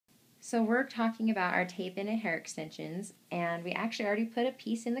So we're talking about our tape-in and hair extensions, and we actually already put a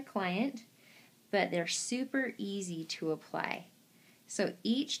piece in the client, but they're super easy to apply. So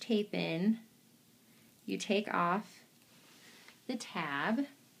each tape-in, you take off the tab,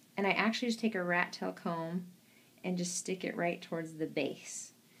 and I actually just take a rat tail comb and just stick it right towards the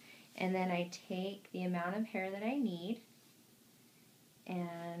base. And then I take the amount of hair that I need,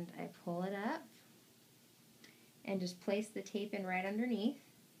 and I pull it up, and just place the tape-in right underneath,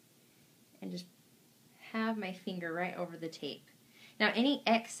 and just have my finger right over the tape. Now any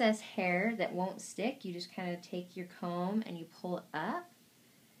excess hair that won't stick, you just kind of take your comb and you pull it up,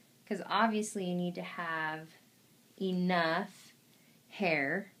 because obviously you need to have enough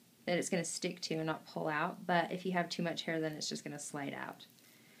hair that it's going to stick to and not pull out, but if you have too much hair then it's just going to slide out.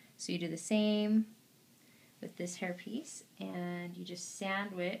 So you do the same with this hair piece, and you just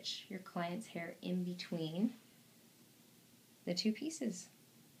sandwich your client's hair in between the two pieces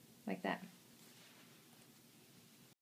like that.